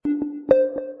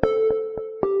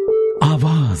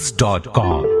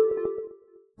Avaz.com.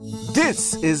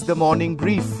 This is the morning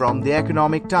brief from the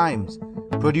Economic Times,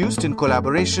 produced in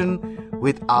collaboration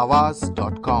with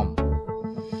Avaz.com.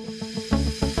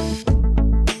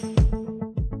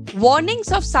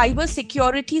 Warnings of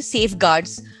cybersecurity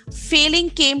safeguards failing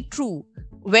came true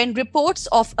when reports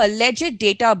of alleged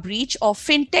data breach of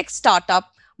fintech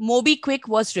startup Mobikwik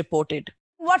was reported.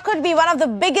 What could be one of the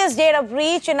biggest data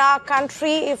breach in our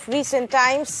country if recent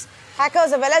times?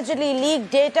 Hackers have allegedly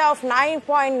leaked data of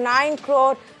 9.9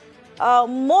 crore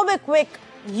Mobikwik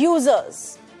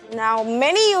users. Now,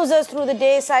 many users through the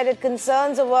day cited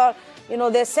concerns over,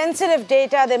 their sensitive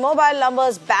data, their mobile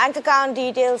numbers, bank account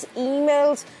details,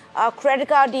 emails, credit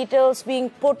card details being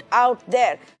put out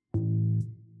there.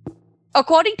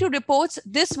 According to reports,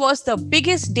 this was the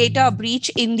biggest data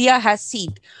breach India has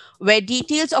seen, where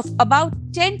details of about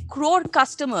 10 crore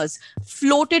customers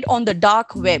floated on the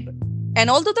dark web. And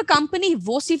although the company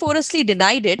vociferously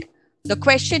denied it, the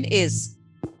question is,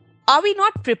 are we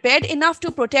not prepared enough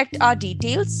to protect our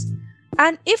details?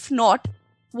 And if not,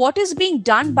 what is being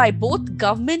done by both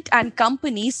government and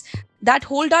companies that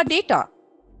hold our data?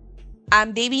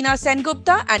 I'm Devina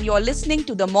Sengupta and you're listening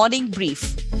to The Morning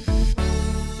Brief.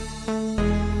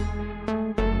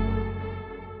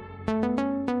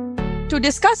 To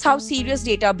discuss how serious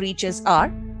data breaches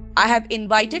are, I have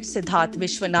invited Siddharth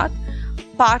Vishwanath,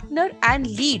 partner and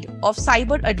lead of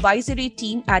cyber advisory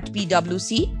team at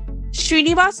PwC,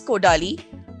 Srinivas Kodali,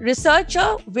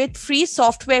 researcher with Free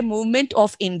Software Movement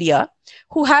of India,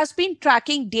 who has been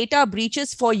tracking data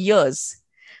breaches for years,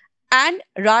 and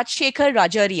Rajshekhar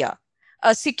Rajaharia,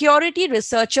 a security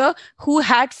researcher who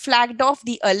had flagged off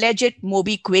the alleged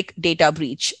Mobikwik data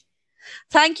breach.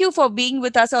 Thank you for being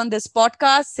with us on this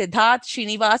podcast, Siddharth,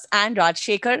 Srinivas, and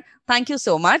Rajshekhar. Thank you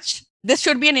so much. This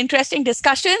should be an interesting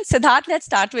discussion. Siddharth, let's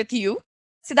start with you.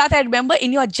 Siddharth, I remember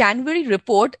in your January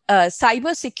report,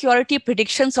 Cybersecurity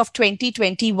Predictions of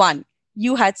 2021,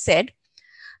 you had said,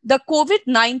 the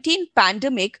COVID-19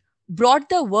 pandemic brought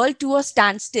the world to a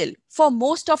standstill for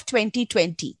most of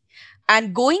 2020.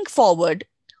 And going forward,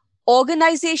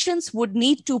 organizations would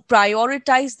need to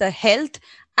prioritize the health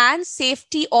and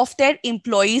safety of their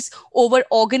employees over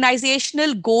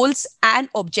organizational goals and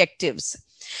objectives.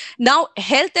 Now,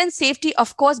 health and safety,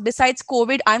 of course, besides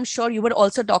COVID, I'm sure you were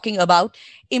also talking about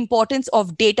importance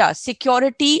of data,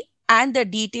 security, and the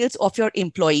details of your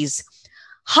employees.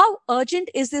 How urgent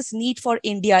is this need for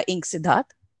India Inc.,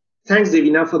 Siddharth? Thanks,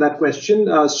 Devina, for that question.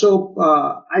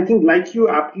 I think like you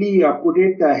aptly put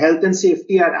it, health and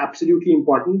safety are absolutely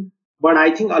important. But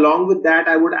I think along with that,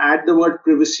 I would add the word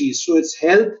privacy. So it's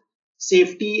health,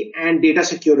 safety, and data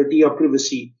security or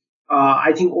privacy.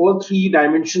 I think all three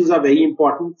dimensions are very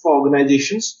important for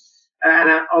organizations,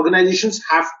 and organizations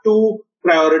have to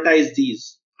prioritize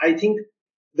these. I think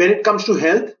when it comes to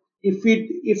health,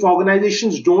 if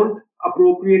organizations don't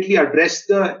appropriately address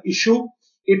the issue,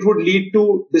 it would lead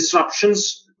to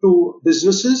disruptions to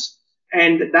businesses,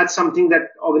 and that's something that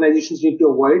organizations need to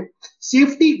avoid.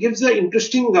 Safety gives an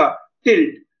interesting tilt.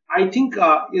 I think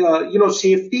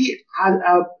safety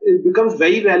becomes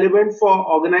very relevant for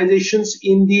organizations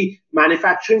in the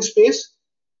manufacturing space,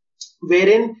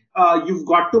 wherein you've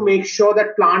got to make sure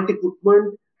that plant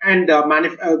equipment and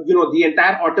the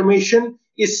entire automation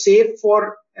is safe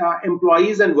for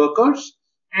employees and workers,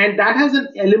 and that has an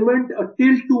element, a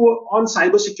tilt on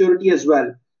cybersecurity as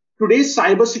well. Today's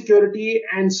cybersecurity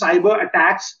and cyber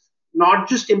attacks not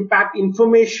just impact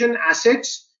information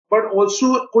assets, but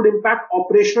also could impact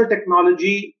operational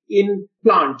technology in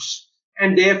plants.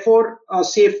 And therefore,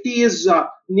 safety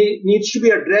needs to be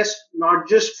addressed not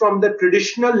just from the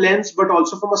traditional lens, but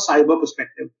also from a cyber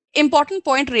perspective. Important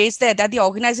point raised there that the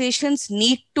organizations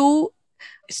need to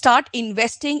start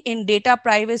investing in data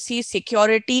privacy,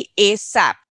 security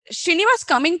ASAP. Srinivas,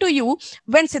 coming to you,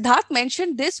 when Siddharth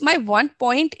mentioned this, my one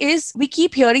point is we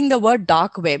keep hearing the word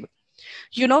dark web.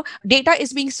 Data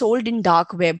is being sold in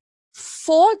dark web.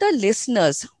 For the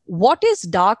listeners, what is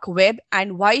dark web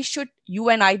and why should you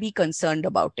and I be concerned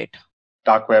about it?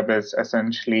 Dark web is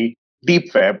essentially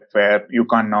deep web where you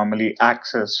can't normally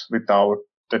access without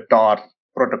the Tor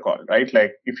protocol, right?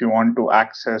 Like if you want to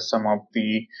access some of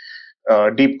the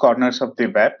deep corners of the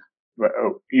web,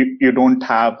 you don't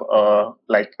have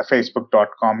like a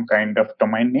facebook.com kind of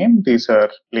domain name. These are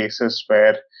places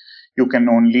where you can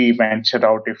only venture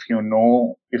out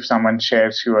if someone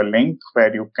shares you a link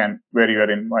where you are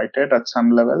invited at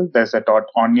some level. There's a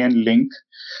 .onion link,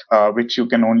 which you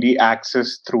can only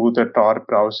access through the Tor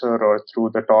browser or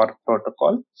through the Tor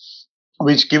protocol,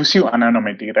 which gives you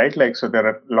anonymity, right? So there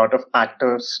are a lot of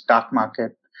actors, dark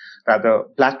market rather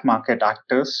black market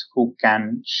actors who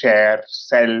can share,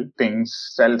 sell things,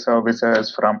 sell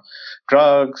services from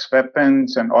drugs,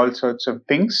 weapons, and all sorts of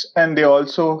things. And they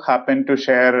also happen to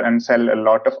share and sell a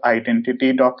lot of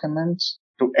identity documents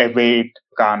to evade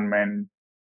government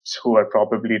who are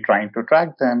probably trying to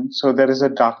track them. So there is a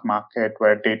dark market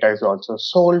where data is also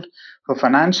sold for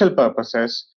financial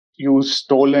purposes. Use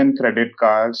stolen credit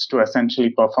cards to essentially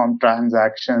perform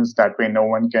transactions. That way no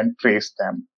one can trace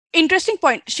them. Interesting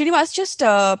point. Srinivas, just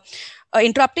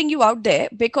interrupting you out there,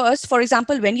 because, for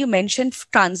example, when you mentioned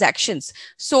transactions,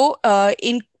 so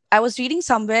I was reading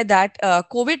somewhere that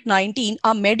COVID-19,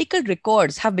 our medical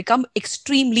records have become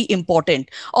extremely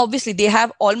important. Obviously, they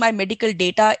have all my medical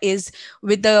data is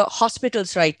with the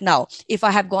hospitals right now. If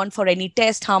I have gone for any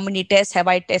test, how many tests have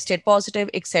I tested positive,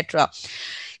 etc.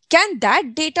 Can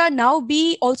that data now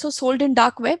be also sold in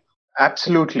dark web?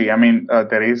 Absolutely. I mean,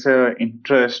 there is a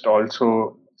interest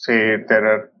also, say there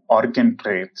are organ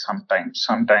trades sometimes.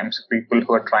 Sometimes people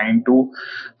who are trying to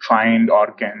find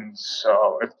organs,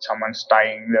 if someone's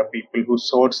dying, there are people who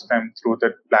source them through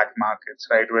the black markets,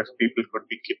 right, where people could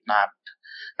be kidnapped.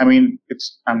 I mean,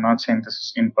 I'm not saying this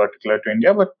is in particular to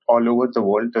India, but all over the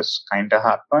world, this kind of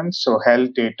happens. So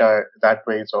health data that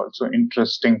way is also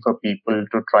interesting for people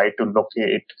to try to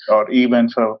locate, or even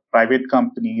for private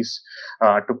companies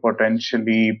to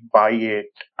potentially buy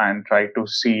it and try to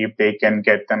see if they can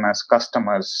get them as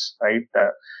customers, right?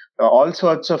 All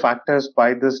sorts of actors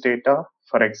buy this data.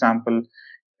 For example,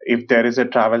 if there is a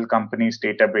travel company's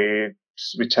database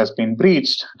which has been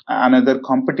breached, another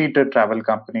competitor travel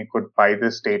company could buy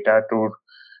this data to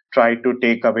try to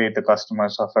take away the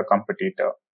customers of a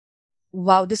competitor.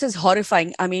 Wow, this is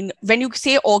horrifying. I mean, when you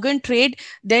say organ trade,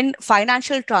 then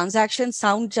financial transactions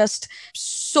sound just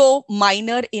so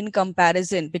minor in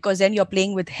comparison, because then you're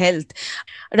playing with health.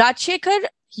 Rajshekhar,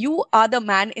 you are the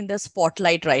man in the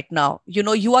spotlight right now.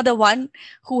 You are the one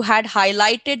who had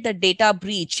highlighted the data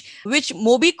breach, which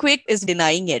Mobikwik is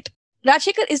denying it.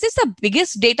 Rajshekhar, is this the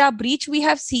biggest data breach we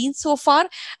have seen so far?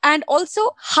 And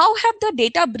also, how have the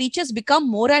data breaches become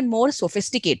more and more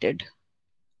sophisticated?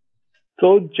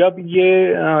 तो जब ये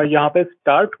यहाँ पे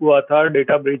start हुआ था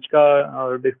data breach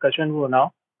का discussion होना,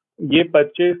 ये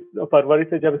 25 फरवरी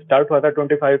से जब स्टार्ट हुआ था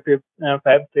 25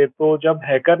 फेब से, तो जब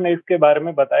हैकर ने इसके बारे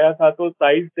में बताया था तो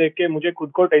साइज देख के मुझे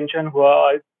खुद को टेंशन हुआ।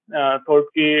 थॉट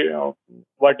कि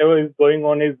whatever is going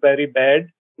on is very bad.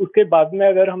 उसके बाद में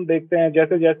अगर हम देखते हैं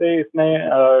जैसे जैसे इसमें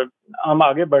हम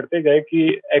आगे बढ़ते गए कि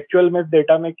एक्चुअल में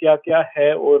डेटा में क्या क्या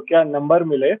है और क्या नंबर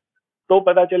मिले, तो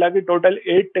पता चला कि टोटल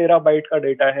 8 टेराबाइट का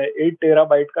डेटा है। 8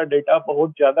 टेराबाइट का डेटा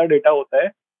बहुत ज्यादा डेटा होता है।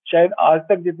 शायद आज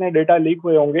तक जितने डेटा लीक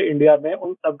हुए होंगे इंडिया में,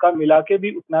 उन सबका मिला के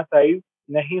भी उतना साइज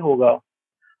नहीं होगा।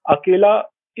 अकेला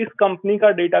इस कंपनी का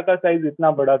डेटा का साइज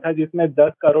इतना बड़ा था जिसमें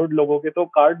 10 करोड़ लोगों के तो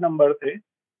कार्ड नंबर थे।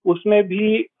 उसमें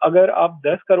भी अगर आप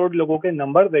 10 करोड़ लोगों के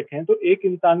नंबर देखें तो एक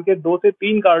इंसान के 2 से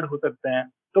 3 कार्ड हो सकते हैं।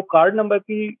 तो कार्ड नंबर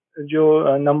की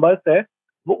जो नंबर्स है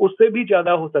वो उससे भी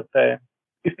ज्यादा हो सकता है।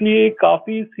 इसलिए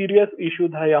काफी सीरियस इशू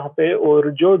था यहाँ पे। और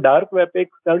जो डार्क वेब पे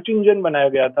एक सर्च इंजन बनाया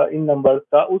गया था इन नंबर्स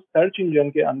का, उस सर्च इंजन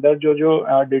के अंदर जो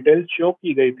डिटेल्स शो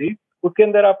की गई थी, उसके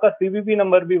अंदर आपका सीवीवी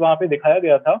नंबर भी वहां पे दिखाया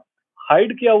गया था,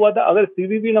 हाइड किया हुआ था। अगर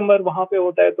सीवीवी नंबर वहां पे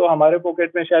होता है तो हमारे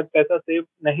पॉकेट में शायद पैसा सेफ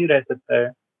नहीं रह सकता है।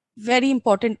 Very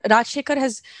important. Rajshekhar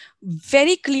has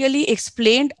very clearly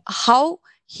explained how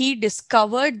he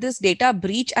discovered this data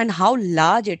breach and how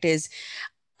large it is.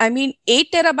 I mean,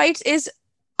 8 terabytes is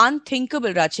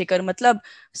unthinkable, Rajshekhar. मतलब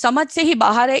समझ से ही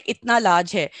बाहर है, इतना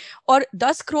लार्ज है। और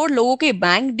 10 करोड़ लोगों के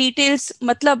बैंक डिटेल्स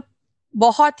मतलब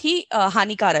बहुत ही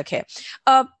हानिकारक है।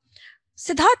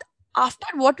 Siddharth,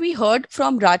 after what we heard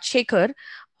from Rajshekhar,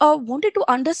 wanted to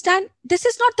understand, this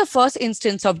is not the first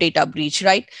instance of data breach,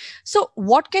 right? So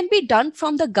what can be done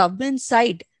from the government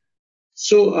side?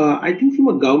 So I think from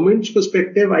a government's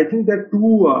perspective, I think there are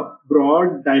two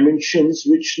broad dimensions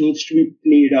which needs to be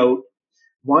played out.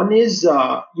 One is,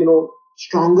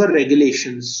 stronger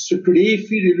regulations. So today,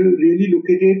 if we really look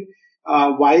at it,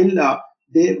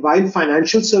 while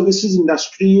financial services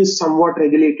industry is somewhat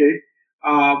regulated,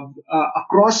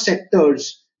 across sectors,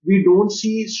 we don't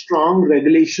see strong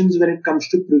regulations when it comes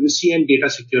to privacy and data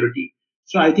security.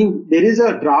 So I think there is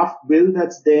a draft bill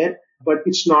that's there, but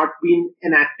it's not been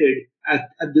enacted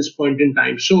at this point in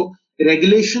time. So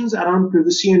regulations around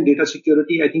privacy and data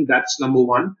security, I think that's number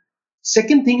one.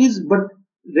 Second thing is, but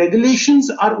regulations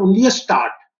are only a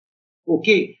start.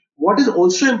 Okay. What is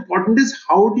also important is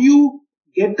how do you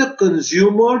get the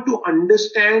consumer to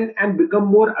understand and become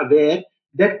more aware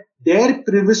that their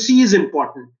privacy is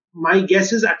important. My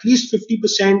guess is at least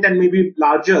 50% and maybe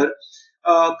larger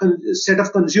set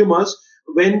of consumers,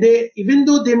 when even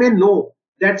though they may know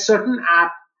that certain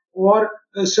app or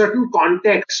a certain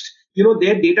context,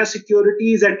 their data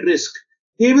security is at risk,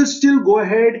 they will still go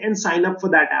ahead and sign up for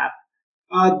that app.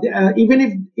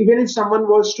 Even if someone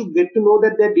was to get to know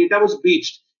that their data was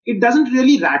breached, it doesn't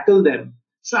really rattle them.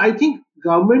 So I think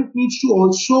government needs to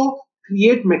also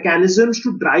create mechanisms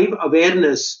to drive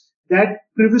awareness that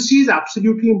privacy is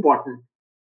absolutely important.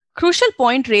 Crucial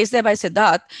point raised there by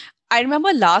Siddharth. I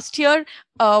remember last year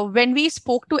when we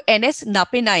spoke to NS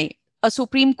Napinai, a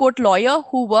Supreme Court lawyer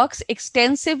who works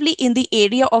extensively in the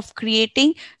area of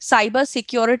creating cyber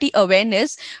security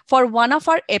awareness for one of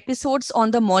our episodes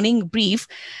on the morning brief.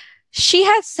 She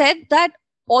has said that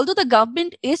although the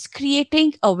government is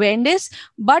creating awareness,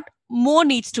 but more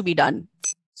needs to be done.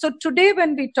 So today,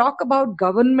 when we talk about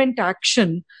government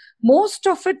action, most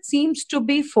of it seems to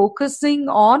be focusing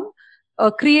on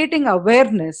creating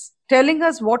awareness, telling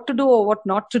us what to do or what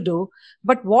not to do.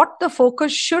 But what the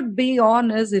focus should be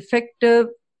on is effective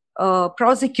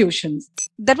prosecutions.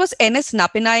 That was NS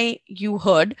Napinai, you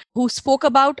heard, who spoke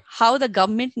about how the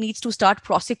government needs to start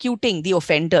prosecuting the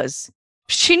offenders.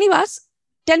 Srinivas,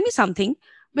 tell me something.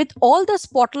 With all the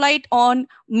spotlight on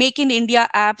Make in India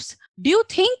apps, do you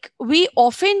think we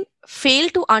often fail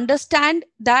to understand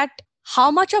that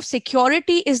how much of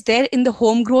security is there in the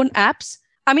homegrown apps?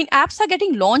 I mean, apps are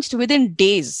getting launched within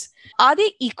days. Are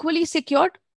they equally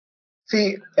secured?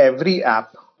 See, every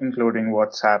app, including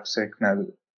WhatsApp, Signal,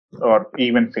 or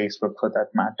even Facebook for that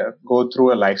matter, go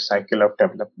through a life cycle of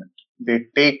development. They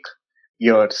take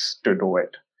years to do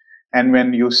it. And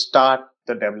when you start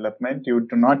the development, you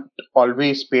do not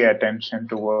always pay attention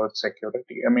towards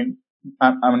security. I mean,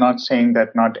 I'm not saying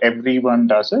that not everyone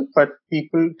does it, but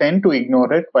people tend to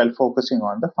ignore it while focusing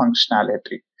on the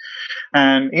functionality.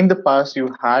 And in the past,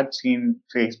 you had seen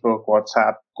Facebook,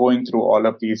 WhatsApp going through all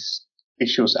of these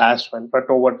issues as well, but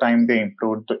over time they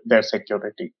improved their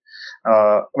security.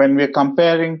 When we're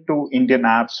comparing to Indian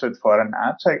apps with foreign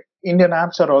apps, Indian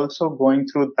apps are also going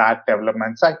through that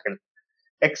development cycle.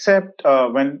 Except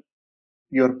when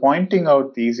you're pointing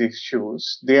out these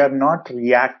issues, they are not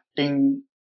reacting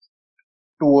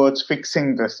towards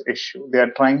fixing this issue. They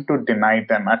are trying to deny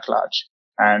them at large.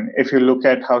 And if you look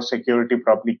at how security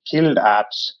probably killed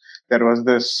apps, there was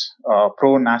this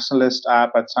pro-nationalist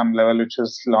app at some level, which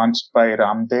was launched by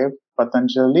Ramdev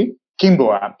Patanjali,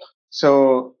 Kimbo app.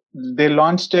 So they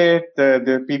launched it,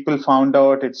 the people found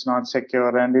out it's not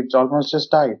secure, and it almost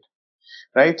just died.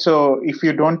 Right? So if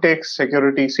you don't take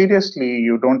security seriously,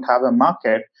 you don't have a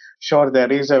market. Sure,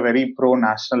 there is a very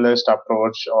pro-nationalist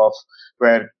approach of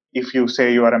where if you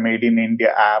say you are a made in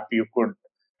India app, you could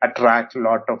attract a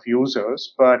lot of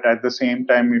users. But at the same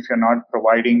time, if you're not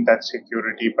providing that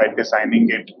security by designing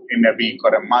it in a week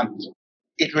or a month,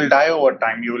 it will die over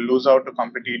time. You will lose out to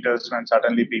competitors when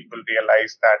suddenly people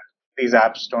realize that these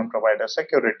apps don't provide us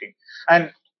security.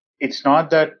 And it's not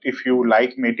that if you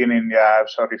like Made in India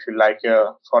apps or if you like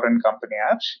a foreign company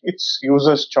apps, it's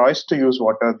users' choice to use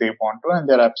whatever they want to, and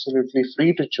they're absolutely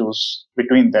free to choose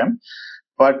between them.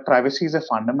 But privacy is a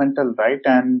fundamental right,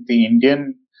 and the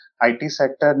Indian IT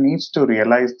sector needs to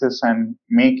realize this and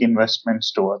make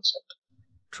investments towards it.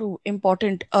 True,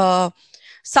 important.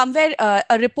 Somewhere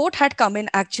a report had come in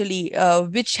actually,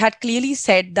 which had clearly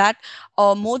said that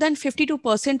more than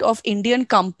 52% of Indian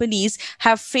companies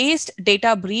have faced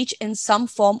data breach in some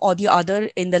form or the other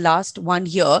in the last 1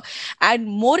 year. And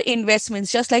more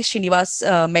investments, just like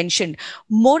Srinivas mentioned,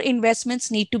 more investments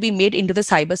need to be made into the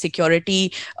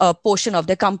cybersecurity portion of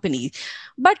the company.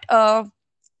 But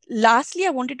lastly, I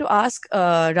wanted to ask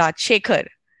Rajshekhar.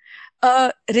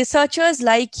 Researchers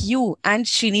like you and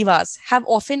Srinivas have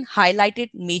often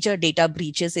highlighted major data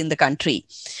breaches in the country.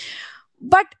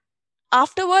 But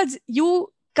afterwards,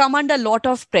 you come under a lot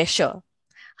of pressure.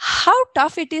 How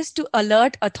tough it is to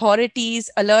alert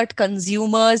authorities, alert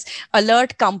consumers,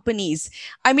 alert companies.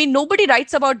 I mean, nobody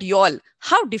writes about y'all.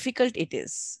 How difficult it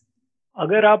is.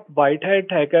 अगर आप white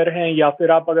hat hacker हैं या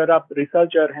फिर अगर आप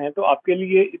researcher हैं तो आपके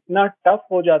लिए इतना टफ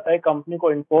हो जाता है कंपनी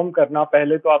को इन्फॉर्म करना।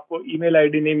 पहले तो आपको ईमेल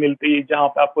आईडी नहीं मिलती जहां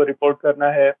पे आपको रिपोर्ट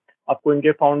करना है, आपको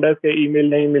इनके फाउंडर्स के ईमेल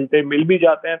नहीं मिलते, मिल भी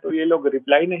जाते हैं तो ये लोग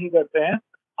रिप्लाई नहीं करते हैं।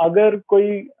 अगर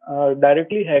कोई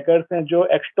डायरेक्टली हैकर्स हैं जो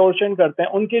एक्सटॉर्शन करते हैं,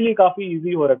 उनके लिए काफी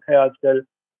इजी हो रखा है आजकल,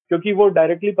 क्योंकि वो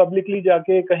डायरेक्टली पब्लिकली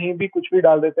जाके कहीं भी कुछ भी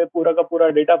डाल देते हैं, पूरा का पूरा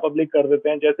डेटा पब्लिक कर देते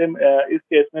हैं, जैसे इस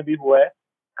केस में भी हुआ है,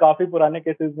 काफी पुराने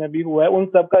केसेस में भी हुआ है। उन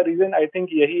सब का रीजन आई थिंक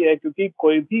यही है क्योंकि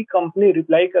कोई भी कंपनी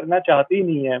रिप्लाई करना चाहती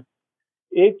नहीं है।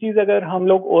 एक चीज अगर हम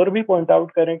लोग और भी पॉइंट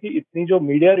आउट करें कि इतनी जो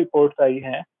मीडिया रिपोर्ट्स आई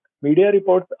हैं, मीडिया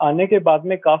रिपोर्ट्स आने के बाद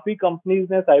में काफी कंपनीज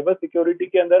ने साइबर सिक्योरिटी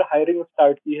के अंदर हायरिंग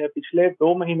स्टार्ट की है। पिछले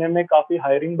 2 महीने में काफी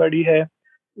हायरिंग बढ़ी है।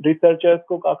 रिसर्चर्स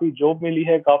को काफी जॉब मिली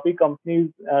है, काफी कंपनीज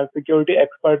सिक्योरिटी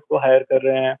एक्सपर्ट को हायर कर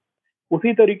रहे हैं।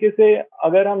 उसी तरीके से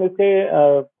अगर हम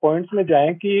इसके पॉइंट्स में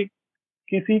जाएं कि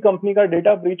किसी कंपनी का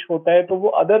डेटा ब्रीच होता है तो वो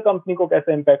अदर कंपनी को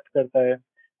कैसे इम्पैक्ट करता है।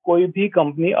 कोई भी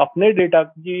कंपनी अपने डेटा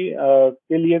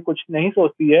के लिए कुछ नहीं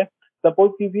सोचती है।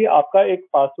 सपोज कीजिए आपका एक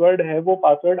पासवर्ड है, वो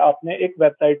पासवर्ड आपने एक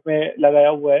वेबसाइट में लगाया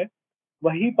हुआ है,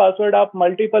 वही पासवर्ड आप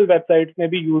मल्टीपल वेबसाइट्स में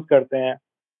भी यूज करते हैं।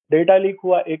 डेटा लीक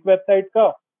हुआ एक वेबसाइट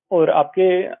का और आपके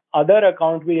अदर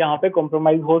अकाउंट भी यहाँ पे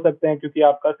कॉम्प्रोमाइज हो सकते हैं क्योंकि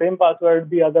आपका सेम पासवर्ड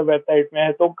भी अदर वेबसाइट में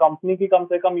है। तो कंपनी की कम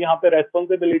से कम यहाँ पे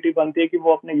रेस्पॉन्सिबिलिटी बनती है कि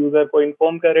वो अपने यूजर को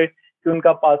इन्फॉर्म करे कि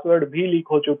उनका पासवर्ड भी लीक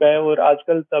हो चुका है, और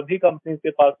आजकल सभी कंपनी के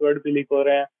पासवर्ड भी लीक हो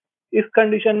रहे हैं। इस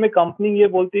कंडीशन में कंपनी ये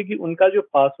बोलती है कि उनका जो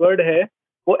पासवर्ड है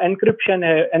वो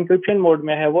एनक्रिप्शन मोड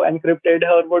में है, वो एनक्रिप्टेड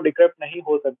है और वो डिक्रिप्ट नहीं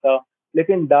हो सकता।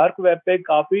 लेकिन डार्क वेब पे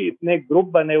काफी इतने ग्रुप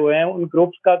बने हुए हैं, उन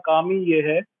ग्रुप्स का काम ही ये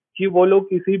है कि वो लोग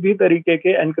किसी भी तरीके के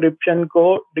एनक्रिप्शन को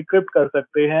डिक्रिप्ट कर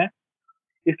सकते हैं।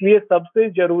 इसलिए सबसे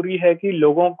जरूरी है कि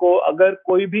लोगों को, अगर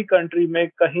कोई भी कंट्री में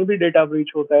कहीं भी डेटा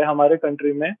ब्रीच होता है हमारे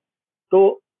कंट्री में,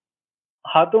 तो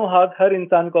हाथों हाथ हर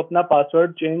इंसान को अपना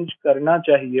पासवर्ड चेंज करना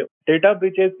चाहिए। डेटा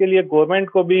ब्रीचेस के लिए गवर्नमेंट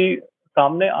को भी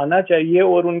सामने आना चाहिए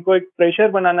और उनको एक प्रेशर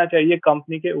बनाना चाहिए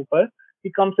कंपनी के ऊपर कि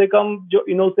कम से कम जो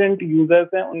इनोसेंट यूजर्स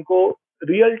हैं उनको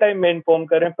रियल टाइम में इन्फॉर्म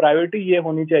करें। प्रायोरिटी ये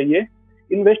होनी चाहिए,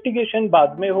 इन्वेस्टिगेशन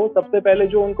बाद में हो, सबसे पहले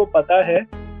जो उनको पता है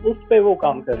उस पे वो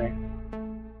काम करें।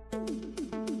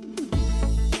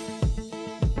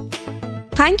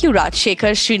 Thank you,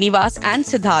 Rajshekhar, Srinivas, and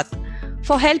Siddharth,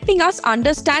 for helping us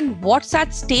understand what's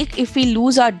at stake if we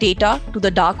lose our data to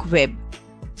the dark web.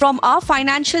 From our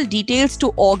financial details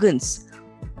to organs,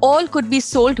 all could be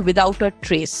sold without a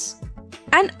trace.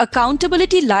 And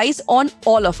accountability lies on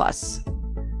all of us: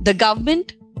 the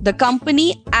government, the company,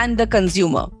 and the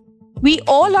consumer. We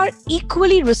all are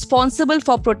equally responsible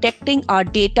for protecting our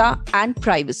data and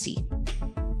privacy.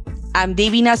 I'm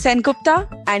Devina Sengupta,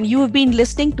 and you have been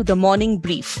listening to The Morning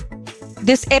Brief.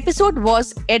 This episode was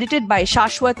edited by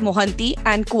Shashwat Mohanty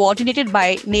and coordinated by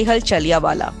Nehal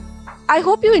Chaliawala. I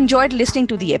hope you enjoyed listening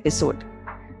to the episode.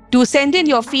 Do send in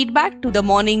your feedback to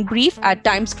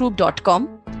themorningbrief@timesgroup.com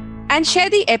and share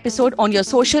the episode on your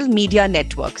social media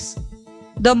networks.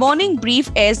 The Morning Brief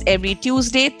airs every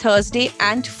Tuesday, Thursday,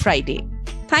 and Friday.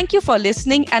 Thank you for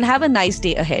listening and have a nice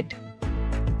day ahead.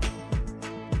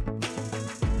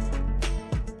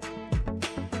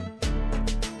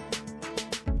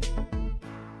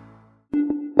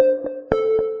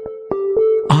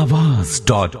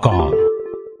 Avaz.com